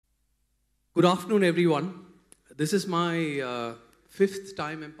Good afternoon, everyone. This is my fifth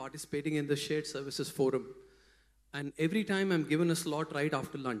time I'm participating in the Shared Services Forum. And every time I'm given a slot right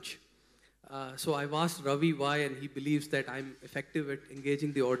after lunch. So I've asked Ravi why, and he believes that I'm effective at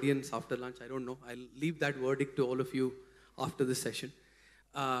engaging the audience after lunch. I don't know. I'll leave that verdict to all of you after this session.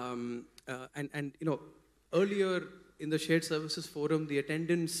 Earlier in the Shared Services Forum, the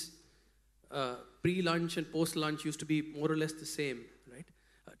attendance pre-lunch and post-lunch used to be more or less the same, right?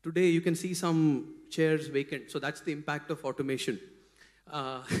 Today, you can see some chairs vacant, so that's the impact of automation.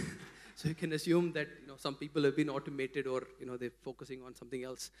 So you can assume that some people have been automated, or they're focusing on something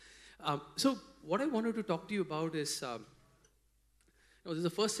else. So what I wanted to talk to you about is, this is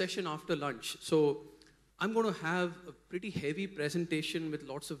the first session after lunch. So I'm going to have a pretty heavy presentation with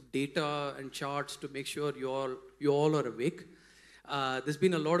lots of data and charts to make sure you all are awake. There's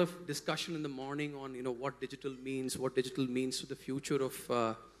been a lot of discussion in the morning on what digital means to the future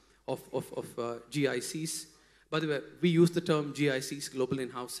of GICs. By the way, we use the term GICs, Global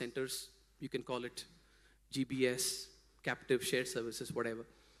In-House Centers. You can call it GBS, Captive Shared Services, whatever.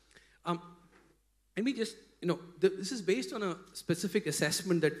 And we just, this is based on a specific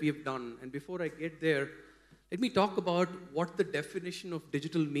assessment that we have done. And before I get there, let me talk about what the definition of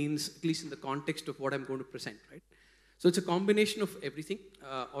digital means, at least in the context of what I'm going to present, right? So it's a combination of everything,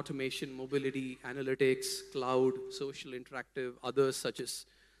 automation, mobility, analytics, cloud, social, interactive, others such as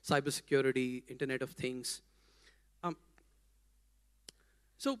cybersecurity, Internet of Things.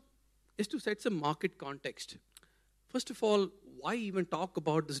 So just to set some market context, first of all, why even talk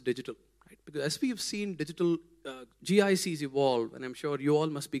about this digital? Right? Because as we have seen digital GICs evolve, and I'm sure you all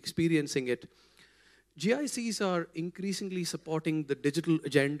must be experiencing it, GICs are increasingly supporting the digital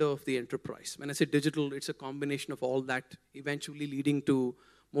agenda of the enterprise. When I say digital, it's a combination of all that, eventually leading to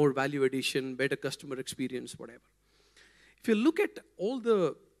more value addition, better customer experience, whatever. If you look at all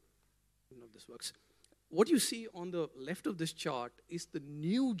the, this works, what you see on the left of this chart is the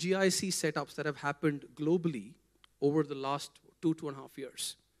new GIC setups that have happened globally over the last 2.5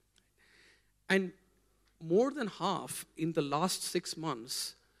 years. And more than half in the last 6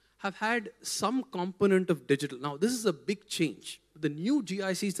 months have had some component of digital. Now, this is a big change. The new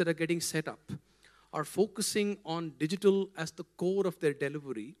GICs that are getting set up are focusing on digital as the core of their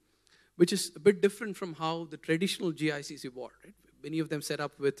delivery, which is a bit different from how the traditional GICs evolved. Right? Many of them set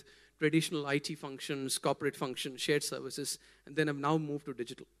up with traditional IT functions, corporate functions, shared services, and then have now moved to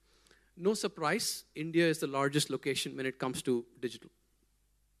digital. No surprise, India is the largest location when it comes to digital.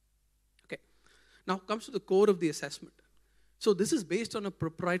 Okay. Now comes to the core of the assessment. So this is based on a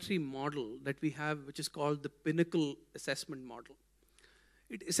proprietary model that we have, which is called the Pinnacle Assessment Model.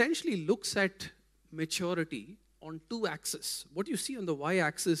 It essentially looks at maturity on 2 axes. What you see on the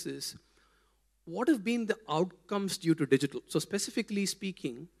y-axis is what have been the outcomes due to digital. So specifically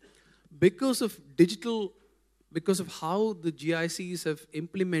speaking, because of digital, because of how the GICs have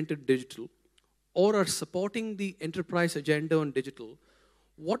implemented digital or are supporting the enterprise agenda on digital,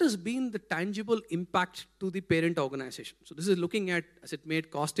 what has been the tangible impact to the parent organization? So this is looking at, has it made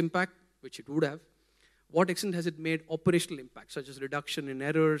cost impact, which it would have? What extent has it made operational impact, such as reduction in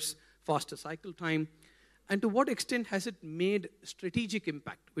errors, faster cycle time? And to what extent has it made strategic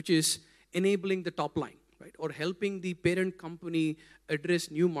impact, which is enabling the top line, right? Or helping the parent company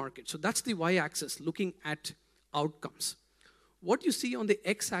address new markets. So that's the y-axis, looking at outcomes. What you see on the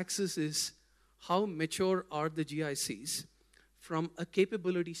x-axis is how mature are the GICs from a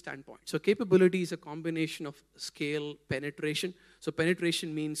capability standpoint. So capability is a combination of scale, penetration. So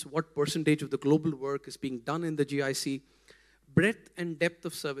penetration means what percentage of the global work is being done in the GIC. Breadth and depth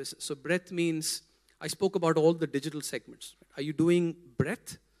of services. So breadth means, I spoke about all the digital segments. Are you doing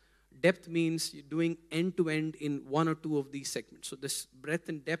breadth? Depth means you're doing end-to-end in 1 or 2 of these segments. So this breadth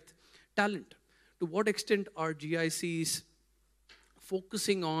and depth. Talent. To what extent are GICs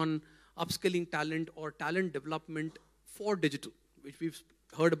focusing on upskilling talent or talent development for digital, which we've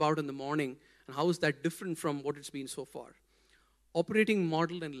heard about in the morning, and how is that different from what it's been so far? Operating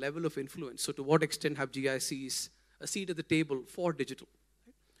model and level of influence. So to what extent have GICs a seat at the table for digital?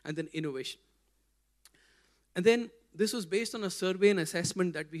 Right? And then innovation. And then this was based on a survey and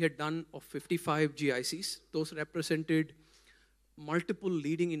assessment that we had done of 55 GICs. Those represented multiple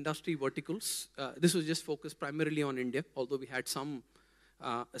leading industry verticals. This was just focused primarily on India, although we had some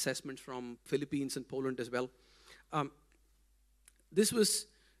assessments from Philippines and Poland as well. This was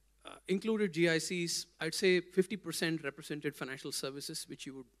included GICs. I'd say 50% represented financial services, which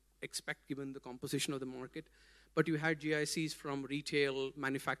you would expect given the composition of the market. But you had GICs from retail,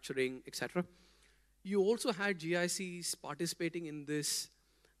 manufacturing, etc. You also had GICs participating in this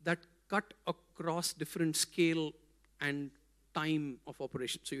that cut across different scale and time of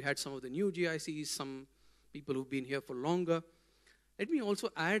operation. So you had some of the new GICs, some people who've been here for longer. Let me also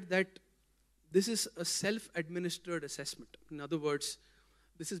add that this is a self-administered assessment. In other words,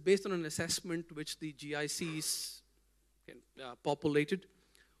 this is based on an assessment which the GICs populated.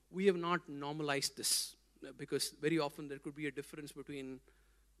 We have not normalized this because very often there could be a difference between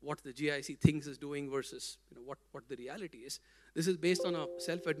what the GIC thinks is doing versus what the reality is. This is based on a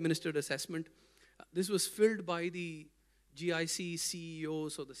self-administered assessment. This was filled by the GIC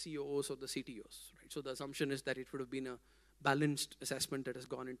CEOs or the COOs or the CTOs. Right? So the assumption is that it would have been a balanced assessment that has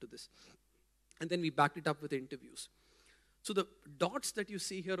gone into this. And then we backed it up with interviews. So the dots that you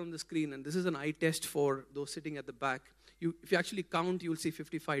see here on the screen, and this is an eye test for those sitting at the back, if you actually count, you'll see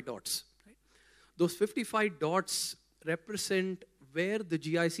 55 dots. Right? Those 55 dots represent where the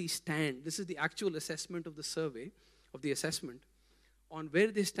GIC stand. This is the actual assessment of the survey, of the assessment, on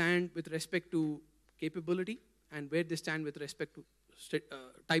where they stand with respect to capability and where they stand with respect to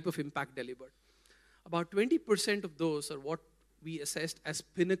type of impact delivered. About 20% of those are what we assessed as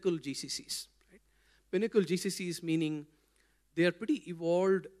pinnacle GCCs. Right? Pinnacle GCCs meaning they are pretty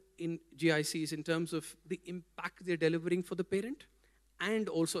evolved in GICs in terms of the impact they're delivering for the parent and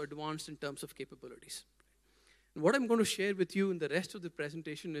also advanced in terms of capabilities. And what I'm going to share with you in the rest of the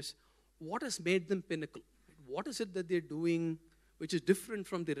presentation is what has made them pinnacle. What is it that they're doing which is different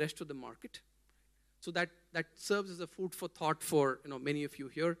from the rest of the market? So that serves as a food for thought for many of you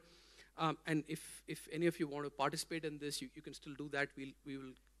here. And if any of you want to participate in this, you can still do that. We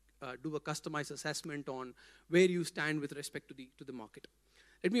will do a customized assessment on where you stand with respect to the market.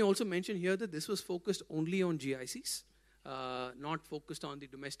 Let me also mention here that this was focused only on GICs, not focused on the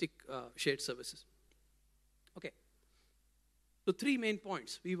domestic shared services. Okay. So 3 main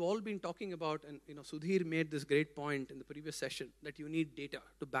points. We've all been talking about, and Sudhir made this great point in the previous session, that you need data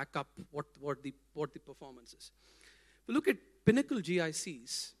to back up what the performance is. If you look at pinnacle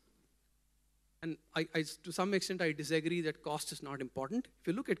GICs, and I to some extent I disagree that cost is not important. If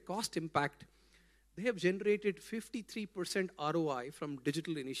you look at cost impact, they have generated 53% ROI from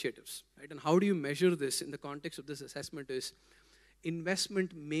digital initiatives. Right? And how do you measure this in the context of this assessment is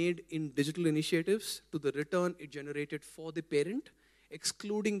investment made in digital initiatives to the return it generated for the parent,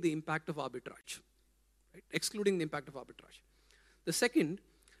 excluding the impact of arbitrage. Right? Excluding the impact of arbitrage. The second,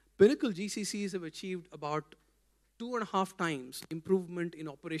 pinnacle GCCs have achieved about 2.5 times improvement in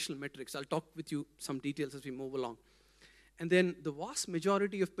operational metrics. I'll talk with you some details as we move along. And then the vast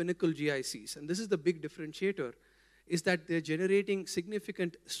majority of pinnacle GICs, and this is the big differentiator, is that they're generating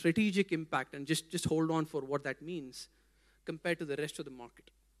significant strategic impact, and just hold on for what that means compared to the rest of the market.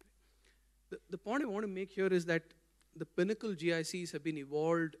 The point I want to make here is that the pinnacle GICs have been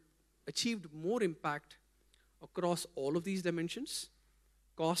evolved, achieved more impact across all of these dimensions: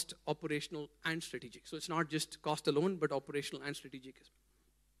 cost, operational, and strategic. So it's not just cost alone, but operational and strategic as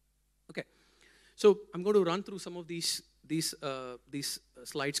well. Okay, so I'm going to run through some of these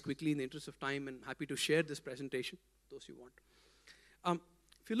slides quickly in the interest of time, and happy to share this presentation, those you want.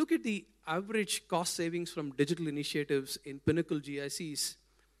 If you look at the average cost savings from digital initiatives in pinnacle GICs,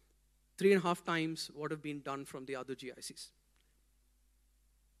 3.5 times what have been done from the other GICs.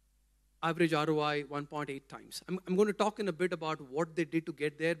 Average ROI, 1.8 times. I'm going to talk in a bit about what they did to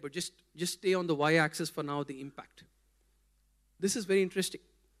get there, but just stay on the y-axis for now, the impact. This is very interesting.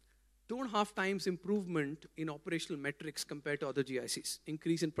 2.5 times improvement in operational metrics compared to other GICs.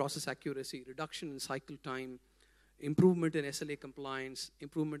 Increase in process accuracy, reduction in cycle time, improvement in SLA compliance,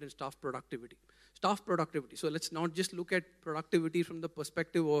 improvement in staff productivity. Staff productivity. So let's not just look at productivity from the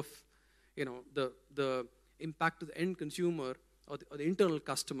perspective of the impact to the end consumer or the internal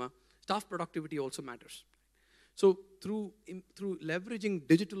customer. Staff productivity also matters. So through leveraging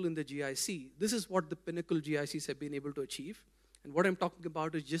digital in the GIC, this is what the pinnacle GICs have been able to achieve. And what I'm talking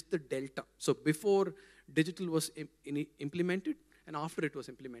about is just the delta. So before digital was implemented and after it was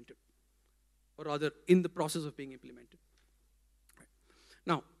implemented, or rather in the process of being implemented. Right.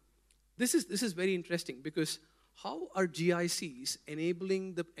 Now, this is very interesting because how are GICs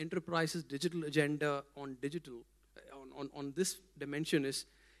enabling the enterprise's digital agenda on digital, on this dimension is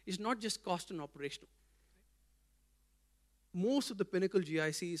not just cost and operational. Most of the pinnacle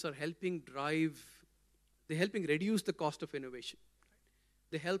GICs are helping reduce the cost of innovation.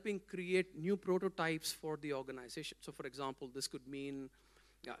 They're helping create new prototypes for the organization. So for example, this could mean,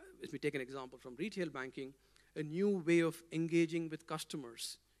 let me take an example from retail banking, a new way of engaging with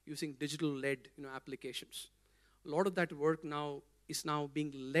customers using digital-led applications. A lot of that work now is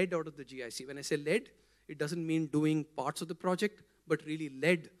being led out of the GIC. When I say led, it doesn't mean doing parts of the project, but really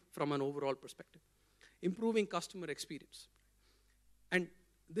led from an overall perspective. Improving customer experience. And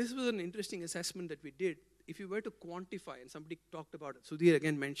this was an interesting assessment that we did. if you were to quantify, and somebody talked about it, Sudhir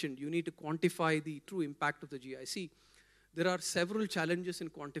again mentioned, you need to quantify the true impact of the GIC. There are several challenges in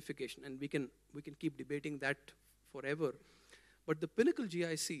quantification, and we can keep debating that forever. But the Pinnacle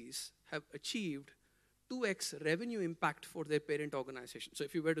GICs have achieved 2x revenue impact for their parent organization. So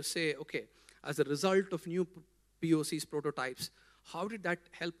if you were to say, okay, as a result of new POCs, prototypes, how did that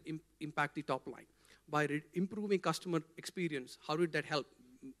help impact the top line? By improving customer experience, how did that help?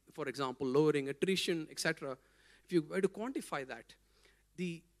 For example, lowering attrition, etc. If you were to quantify that,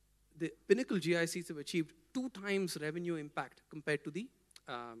 the Pinnacle GICs have achieved 2 times revenue impact compared to the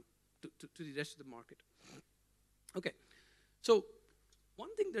rest of the market. Okay, so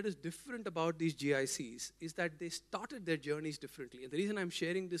one thing that is different about these GICs is that they started their journeys differently. And the reason I'm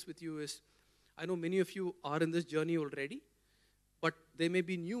sharing this with you is, I know many of you are in this journey already, but there may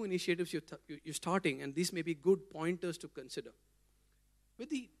be new initiatives you're starting, and these may be good pointers to consider. With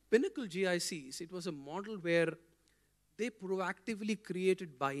the Pinnacle GICs, it was a model where they proactively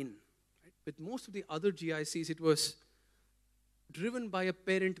created buy-in. Right? With most of the other GICs, it was driven by a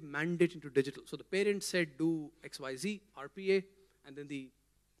parent mandate into digital. So the parent said, do XYZ, RPA, and then the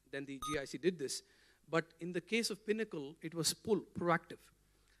GIC did this. But in the case of Pinnacle, it was proactive.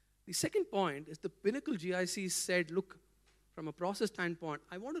 The second point is the Pinnacle GIC said, look, from a process standpoint,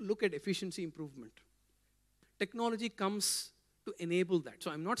 I want to look at efficiency improvement. Technology comes to enable that. So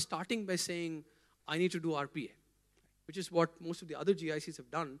I'm not starting by saying, I need to do RPA, which is what most of the other GICs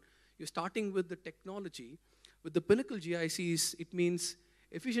have done. You're starting with the technology. With the Pinnacle GICs, it means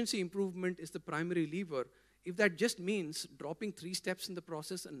efficiency improvement is the primary lever. If that just means dropping 3 steps in the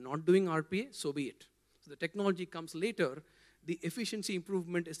process and not doing RPA, so be it. So the technology comes later. The efficiency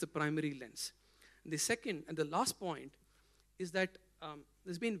improvement is the primary lens. And the second and the last point is that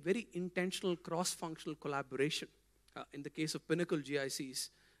there's been very intentional cross-functional collaboration in the case of Pinnacle GICs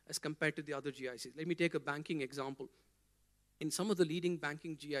as compared to the other GICs. Let me take a banking example. In some of the leading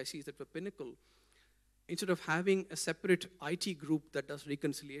banking GICs that were Pinnacle, instead of having a separate IT group that does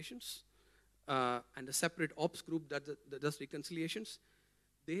reconciliations and a separate ops group that does reconciliations,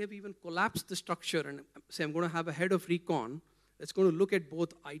 they have even collapsed the structure and say, I'm going to have a head of recon that's going to look at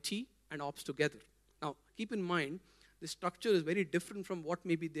both IT and ops together. Now, keep in mind, the structure is very different from what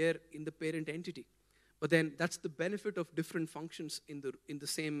may be there in the parent entity. But then that's the benefit of different functions in the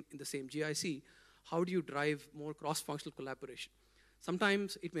same GIC. How do you drive more cross-functional collaboration?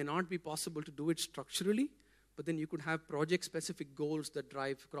 Sometimes it may not be possible to do it structurally, but then you could have project-specific goals that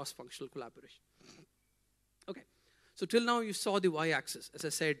drive cross-functional collaboration. Okay, so till now you saw the y-axis. As I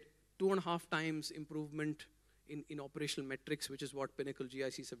said, 2.5 times improvement in operational metrics, which is what Pinnacle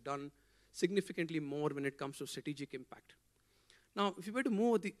GICs have done. Significantly more when it comes to strategic impact. Now, if you were to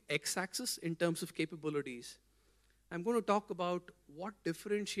move the x-axis in terms of capabilities, I'm going to talk about what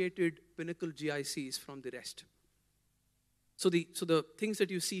differentiated Pinnacle GICs from the rest. So the things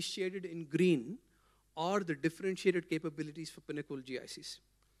that you see shaded in green are the differentiated capabilities for Pinnacle GICs.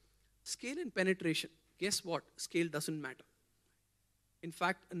 Scale and penetration. Guess what? Scale doesn't matter. In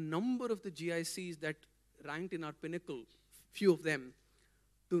fact, a number of the GICs that ranked in our Pinnacle, few of them,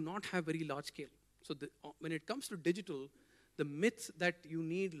 do not have very large scale. So when it comes to digital, the myth that you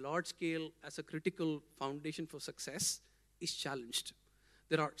need large scale as a critical foundation for success is challenged.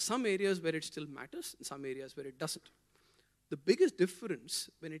 There are some areas where it still matters and some areas where it doesn't. The biggest difference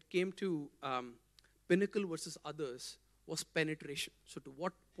when it came to Pinnacle versus others was penetration. So to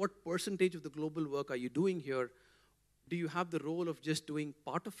what percentage of the global work are you doing here? Do you have the role of just doing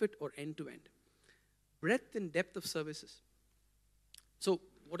part of it or end to end? Breadth and depth of services. So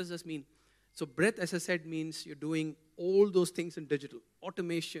what does this mean? So breadth, as I said, means you're doing all those things in digital.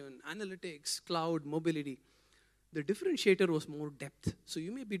 Automation, analytics, cloud, mobility. The differentiator was more depth. So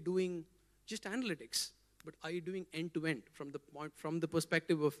you may be doing just analytics, but are you doing end-to-end from the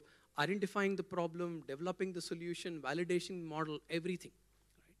perspective of identifying the problem, developing the solution, validation the model, everything.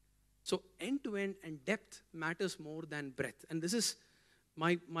 Right? So end-to-end and depth matters more than breadth. And this is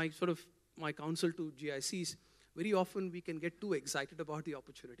my counsel to GICs. Very often we can get too excited about the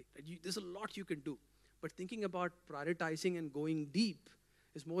opportunity. There's a lot you can do, but thinking about prioritizing and going deep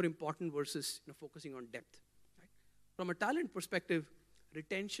is more important versus focusing on depth. Right? From a talent perspective,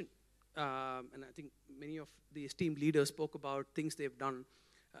 retention, and I think many of the esteemed leaders spoke about things they've done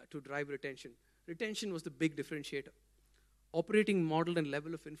to drive retention. Retention was the big differentiator. Operating model and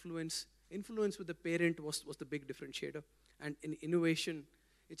level of influence with the parent was the big differentiator. And in innovation,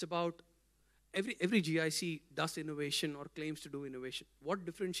 it's about every GIC does innovation or claims to do innovation. What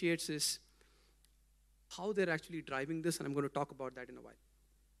differentiates is how they're actually driving this, and I'm going to talk about that in a while.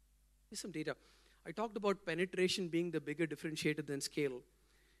 Here's some data. I talked about penetration being the bigger differentiator than scale.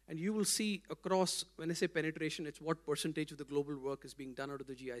 And you will see across, when I say penetration, it's what percentage of the global work is being done out of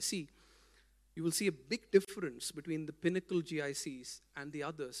the GIC. You will see a big difference between the pinnacle GICs and the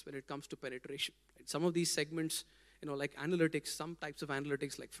others when it comes to penetration. Right? Some of these segments, like analytics, some types of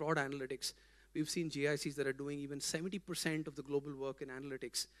analytics like fraud analytics, we've seen GICs that are doing even 70% of the global work in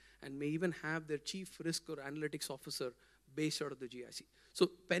analytics and may even have their chief risk or analytics officer based out of the GIC. So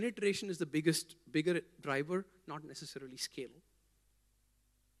penetration is the bigger driver, not necessarily scale.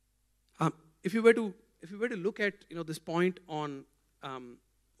 If you were to look at this point on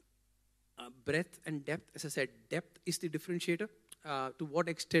breadth and depth, as I said, depth is the differentiator. To what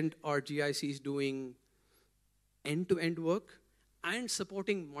extent are GICs doing end-to-end work and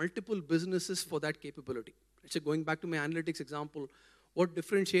supporting multiple businesses for that capability? So going back to my analytics example, what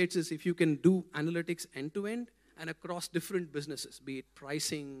differentiates is if you can do analytics end-to-end and across different businesses, be it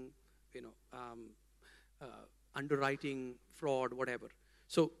pricing, underwriting, fraud, whatever.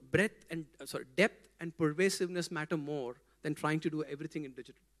 So depth and pervasiveness matter more than trying to do everything in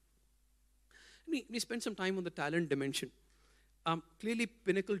digital. Let me spend some time on the talent dimension. Clearly,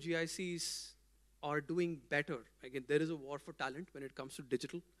 pinnacle GICs are doing better. Again, there is a war for talent when it comes to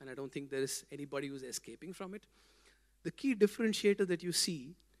digital, and I don't think there is anybody who's escaping from it. The key differentiator that you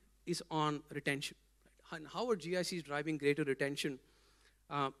see is on retention. And how are GICs driving greater retention?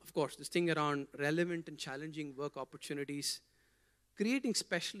 Of course, this thing around relevant and challenging work opportunities, creating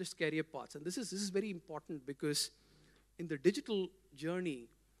specialist career paths. And this is very important because in the digital journey,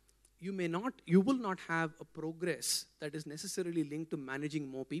 you will not have a progress that is necessarily linked to managing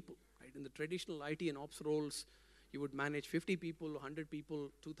more people. Right? In the traditional IT and ops roles, you would manage 50 people, 100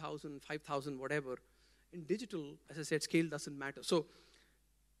 people, 2,000, 5,000, whatever. In digital, as I said, scale doesn't matter. So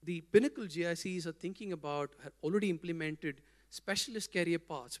the pinnacle GICs are thinking about, have already implemented specialist career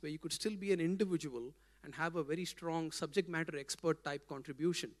paths where you could still be an individual and have a very strong subject matter expert type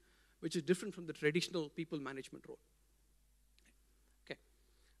contribution, which is different from the traditional people management role. Okay.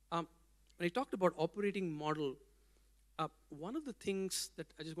 When I talked about operating model, one of the things that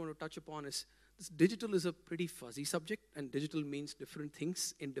I just want to touch upon is this digital is a pretty fuzzy subject, and digital means different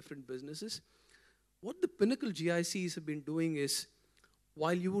things in different businesses. What the pinnacle GICs have been doing is,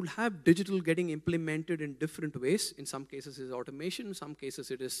 while you will have digital getting implemented in different ways, in some cases it is automation, in some cases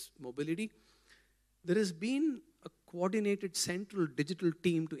it is mobility, there has been a coordinated central digital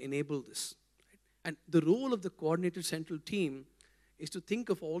team to enable this. Right? And the role of the coordinated central team is to think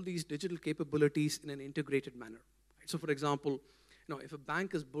of all these digital capabilities in an integrated manner. Right? So for example, if a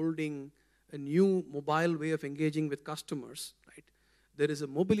bank is building a new mobile way of engaging with customers, right, there is a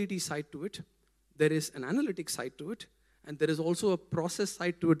mobility side to it, there is an analytics side to it, and there is also a process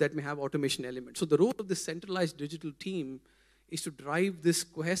side to it that may have automation elements. So the role of this centralized digital team is to drive this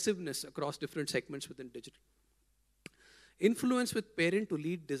cohesiveness across different segments within digital. Influence with parent to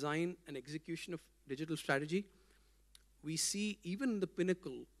lead design and execution of digital strategy. We see even in the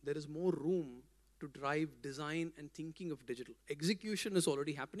pinnacle, there is more room to drive design and thinking of digital. Execution is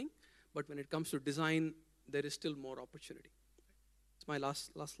already happening, but when it comes to design, there is still more opportunity. It's my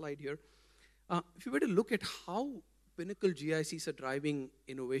last slide here. If you were to look at how pinnacle GICs are driving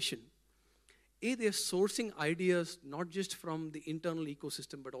innovation, they're sourcing ideas not just from the internal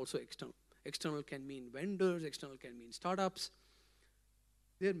ecosystem, but also external. External can mean vendors, external can mean startups.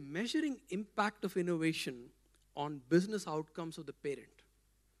 They're measuring impact of innovation on business outcomes of the parent.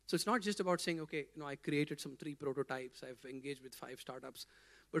 So it's not just about saying, okay, I created some 3 prototypes, I've engaged with 5 startups,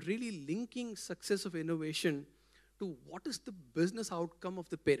 but really linking success of innovation to what is the business outcome of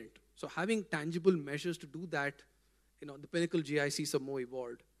the parent. So having tangible measures to do that, the pinnacle GICs are more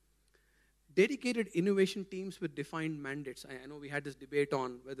evolved. Dedicated innovation teams with defined mandates. I know we had this debate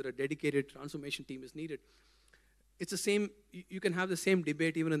on whether a dedicated transformation team is needed. It's the same, you can have the same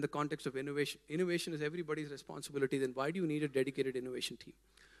debate even in the context of innovation. Innovation is everybody's responsibility, then why do you need a dedicated innovation team?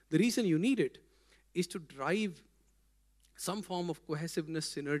 The reason you need it is to drive some form of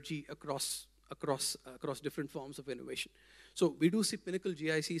cohesiveness, synergy across different forms of innovation. So we do see pinnacle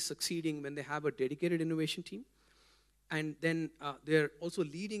GICs succeeding when they have a dedicated innovation team. And then they're also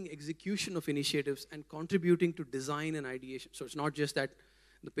leading execution of initiatives and contributing to design and ideation. So it's not just that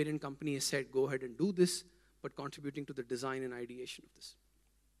the parent company has said, go ahead and do this, but contributing to the design and ideation of this.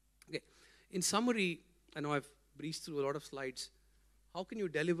 Okay. In summary, I know I've breezed through a lot of slides. How can you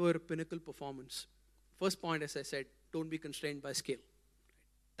deliver pinnacle performance? First point, as I said, don't be constrained by scale.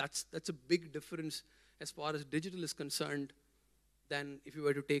 That's a big difference as far as digital is concerned than if you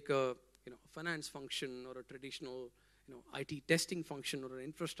were to take a finance function or a traditional IT testing function or an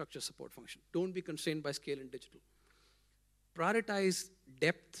infrastructure support function. Don't be constrained by scale in digital. Prioritize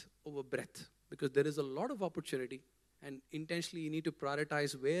depth over breadth because there is a lot of opportunity And intentionally, you need to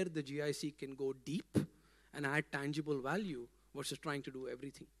prioritize where the GIC can go deep and add tangible value versus trying to do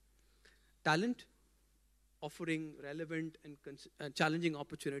everything. Talent, offering relevant and challenging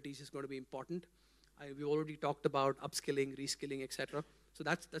opportunities is going to be important. We already talked about upskilling, reskilling, etc. So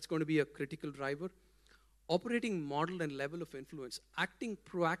that's going to be a critical driver. Operating model and level of influence, acting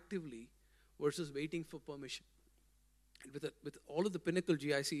proactively versus waiting for permission. And with all of the Pinnacle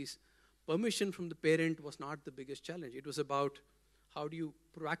GICs, permission from the parent was not the biggest challenge. It was about how do you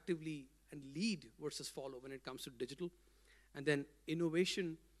proactively and lead versus follow when it comes to digital. And then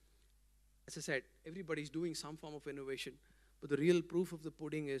innovation, as I said, everybody's doing some form of innovation, but the real proof of the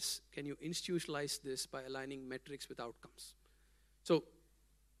pudding is, can you institutionalize this by aligning metrics with outcomes? So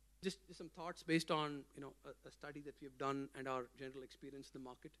just some thoughts based on a study that we've done and our general experience in the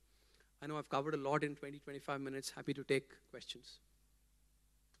market. I know I've covered a lot in 20, 25 minutes. Happy to take questions.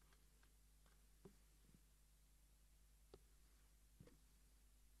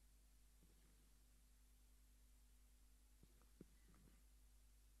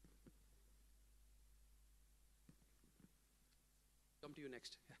 Come to you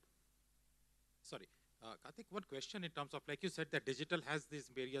next. Yeah. Sorry. Karthik, one question in terms of, like you said, that digital has these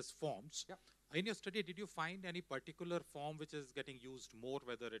various forms. Yeah. In your study, did you find any particular form which is getting used more,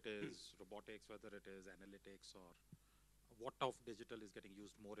 whether it is robotics, whether it is analytics, or what of digital is getting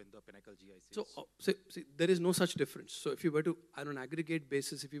used more in the Pinnacle GICs? So, see, there is no such difference. So if you were to, on an aggregate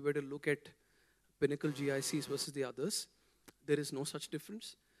basis, if you were to look at Pinnacle GICs versus the others, there is no such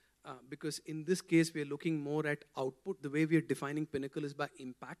difference. Because in this case, we are looking more at output. The way we are defining Pinnacle is by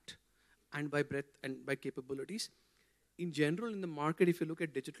impact and by breadth and by capabilities. In general, in the market, if you look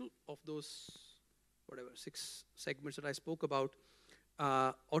at digital, of those, 6 segments that I spoke about,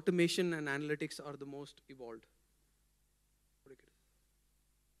 automation and analytics are the most evolved.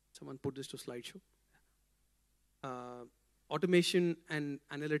 Someone put this to slideshow. Automation and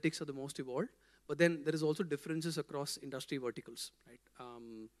analytics are the most evolved, but then there is also differences across industry verticals, right?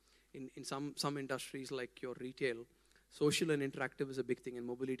 In some industries like your retail, social and interactive is a big thing, and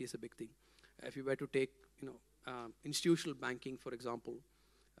mobility is a big thing. If you were to take, institutional banking, for example,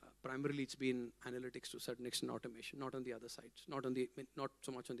 primarily it's been analytics to a certain extent, automation, not on the other side, not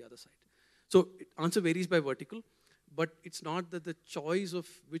so much on the other side. So answer varies by vertical, but it's not that the choice of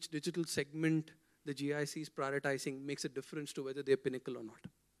which digital segment the GIC is prioritizing makes a difference to whether they're Pinnacle or not.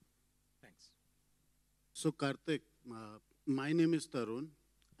 Thanks. So Karthik, my name is Tarun,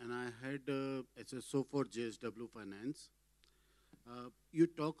 and I had SSO for JSW Finance. You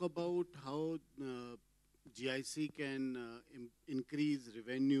talk about how GIC can increase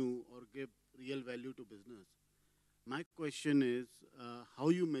revenue or give real value to business. My question is, how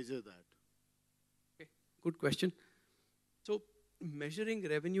you measure that? Okay, good question. So measuring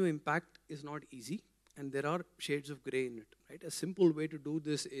revenue impact is not easy, and there are shades of gray in it, right? A simple way to do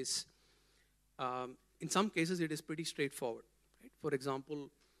this is, in some cases, it is pretty straightforward, right? For example,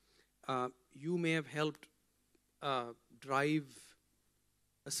 you may have helped drive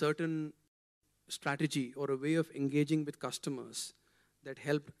a certain strategy or a way of engaging with customers that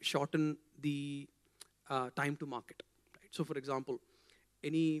helped shorten the time to market, right? So for example,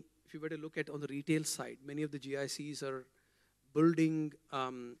 if you were to look at on the retail side, many of the GICs are building,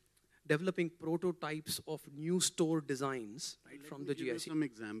 developing prototypes of new store designs, right, from the GIC. Let me give you some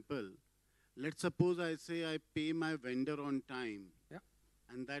example. Let's suppose I say I pay my vendor on time, yeah,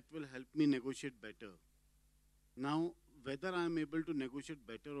 and that will help me negotiate better. Now, whether I'm able to negotiate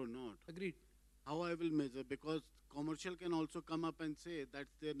better or not, agreed, how I will measure, because commercial can also come up and say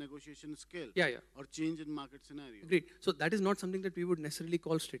that's their negotiation skill, yeah, or change in market scenario. agreed. So that is not something that we would necessarily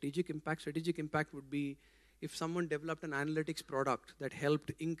call strategic impact. Strategic impact would be if someone developed an analytics product that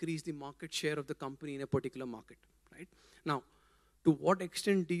helped increase the market share of the company in a particular market, right? Now, to what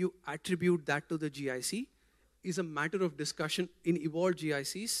extent do you attribute that to the GIC is a matter of discussion. In evolved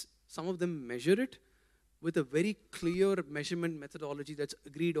GICs, some of them measure it with a very clear measurement methodology that's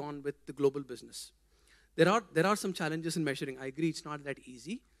agreed on with the global business. There are some challenges in measuring. I agree it's not that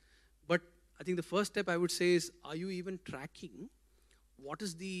easy, but I think the first step I would say is, are you even tracking what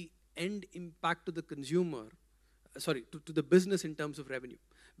is the end impact to the consumer, to the business in terms of revenue?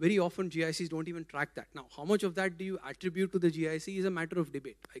 Very often GICs don't even track that. Now, how much of that do you attribute to the GIC is a matter of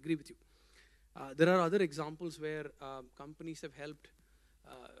debate. I agree with you. There are other examples where companies have helped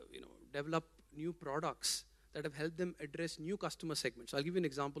develop new products that have helped them address new customer segments. I'll give you an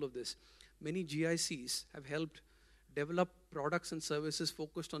example of this. Many GICs have helped develop products and services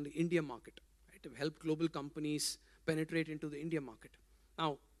focused on the India market, right? Have helped global companies penetrate into the India market.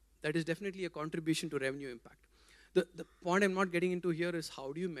 Now, that is definitely a contribution to revenue impact. The point I'm not getting into here is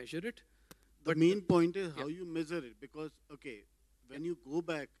how do you measure it? The main point is how you measure it, because, okay, when you go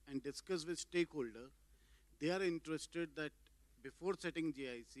back and discuss with stakeholder, they are interested that before setting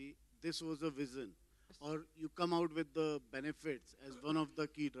GIC, this was a vision, or you come out with the benefits as one of the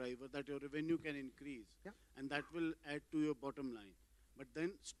key drivers that your revenue can increase, and that will add to your bottom line. But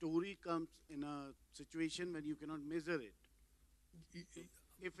then story comes in a situation when you cannot measure it.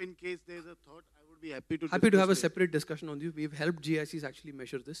 If in case there's a thought, I would be happy to have a later. separate discussion on this. We've helped GICs actually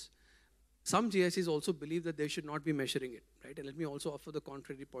measure this. Some GICs also believe that they should not be measuring it, right? And let me also offer the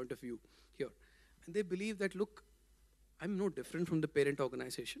contrary point of view here. And they believe that, look, I'm no different from the parent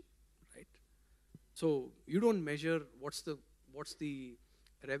organization, right? So you don't measure what's the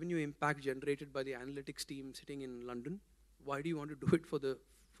revenue impact generated by the analytics team sitting in London. Why do you want to do it for the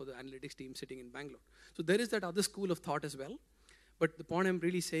analytics team sitting in Bangalore? So there is that other school of thought as well. But the point I'm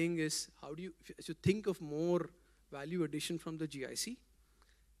really saying is, how do you, as you think of more value addition from the GIC,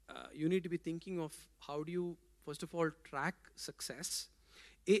 you need to be thinking of how do you, first of all, track success,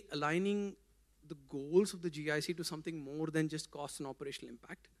 aligning the goals of the GIC to something more than just cost and operational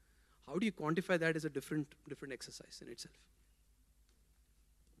impact. How do you quantify that as a different exercise in itself?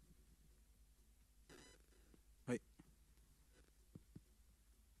 Hi.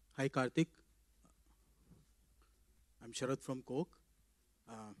 Hi, Karthik. I'm Sharad from Coke.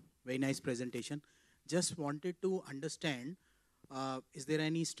 Very nice presentation. Just wanted to understand, is there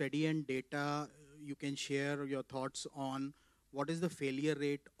any study and data you can share your thoughts on what is the failure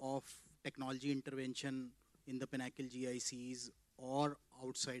rate of technology intervention in the Pinnacle GICs or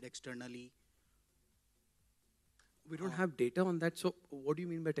outside externally? We don't have data on that. So what do you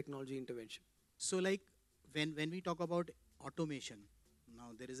mean by technology intervention? So like when we talk about automation, now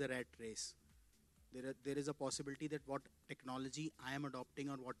there is a rat race. There is a possibility that what technology I am adopting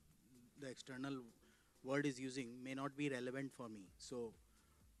or what the external world is using may not be relevant for me. So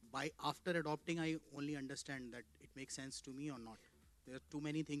after adopting, I only understand that it makes sense to me or not. There are too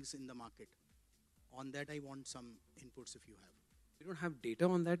many things in the market. On that, I want some inputs if you have. We don't have data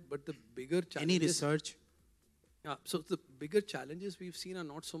on that, but the bigger challenges... Any research? Yeah, so the bigger challenges we've seen are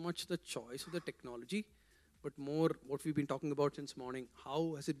not so much the choice of the technology, but more what we've been talking about since morning.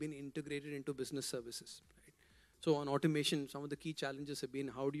 How has it been integrated into business services? Right? So on automation, some of the key challenges have been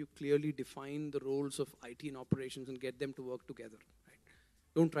how do you clearly define the roles of IT and operations and get them to work together? Right?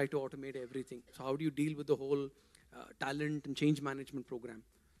 Don't try to automate everything. So how do you deal with the whole talent and change management program?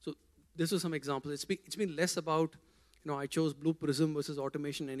 So this is some examples. It's been less about, I chose Blue Prism versus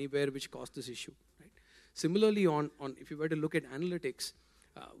Automation Anywhere, which caused this issue. Right? Similarly, on if you were to look at analytics,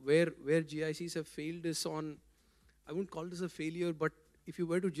 where GICs have failed is on, I wouldn't call this a failure, but if you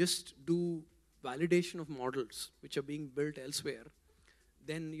were to just do validation of models which are being built elsewhere,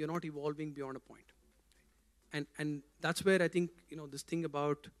 then you're not evolving beyond a point. And that's where I think, this thing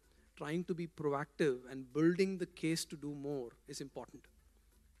about trying to be proactive and building the case to do more is important.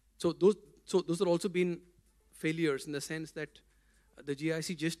 So those have also been failures in the sense that the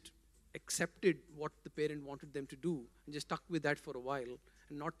GIC just accepted what the parent wanted them to do and just stuck with that for a while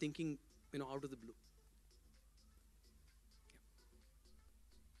and not thinking, out of the blue.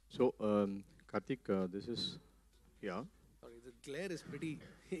 So, Karthik, this is, yeah. Sorry, the glare is pretty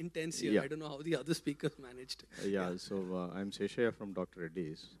intense here. Yeah. I don't know how the other speakers managed. So I'm Seshaya from Dr.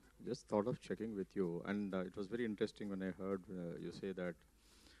 Reddy's. Just thought of checking with you, and it was very interesting when I heard you say that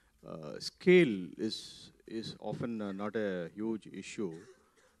scale is often not a huge issue,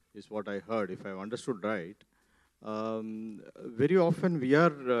 is what I heard, if I've understood right. Very often we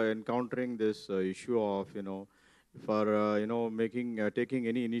are encountering this issue of, for, taking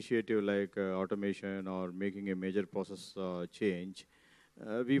any initiative like automation or making a major process change.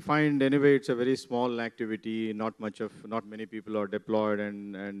 We find anyway it's a very small activity, not many people are deployed,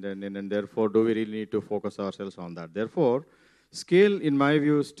 and therefore do we really need to focus ourselves on that? Therefore, scale, in my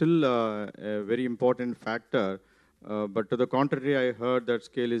view, is still a very important factor. But to the contrary, I heard that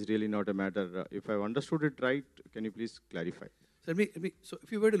scale is really not a matter. If I've understood it right, can you please clarify? So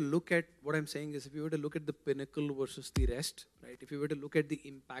if you were to look at, what I'm saying is, if you were to look at the pinnacle versus the rest, right? If you were to look at the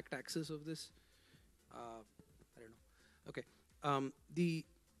impact axis of this, I don't know. Okay.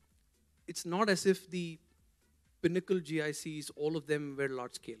 It's not as if the pinnacle GICs, all of them were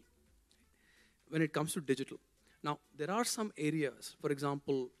large scale when it comes to digital. Now, there are some areas, for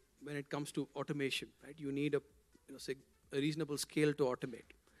example, when it comes to automation, right? You need a reasonable scale to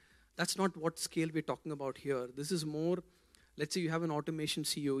automate. That's not what scale we're talking about here. This is more, let's say you have an automation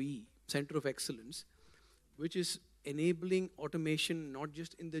COE, Center of Excellence, which is enabling automation not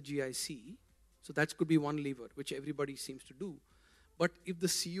just in the GIC, so that could be one lever, which everybody seems to do, but if the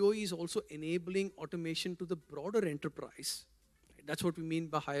COE is also enabling automation to the broader enterprise, right, that's what we mean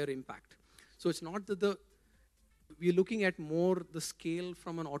by higher impact. So it's not that we're looking at more the scale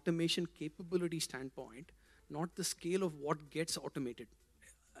from an automation capability standpoint, not the scale of what gets automated.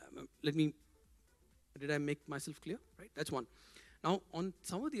 Did I make myself clear? Right, that's one. Now, on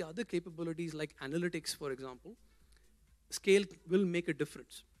some of the other capabilities like analytics, for example, scale will make a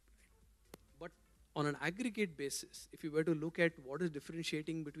difference. But on an aggregate basis, if you were to look at what is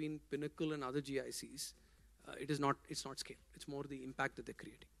differentiating between Pinnacle and other GICs, it's not scale. It's more the impact that they're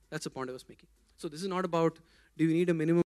creating. That's the point I was making. So this is not about, do you need a minimum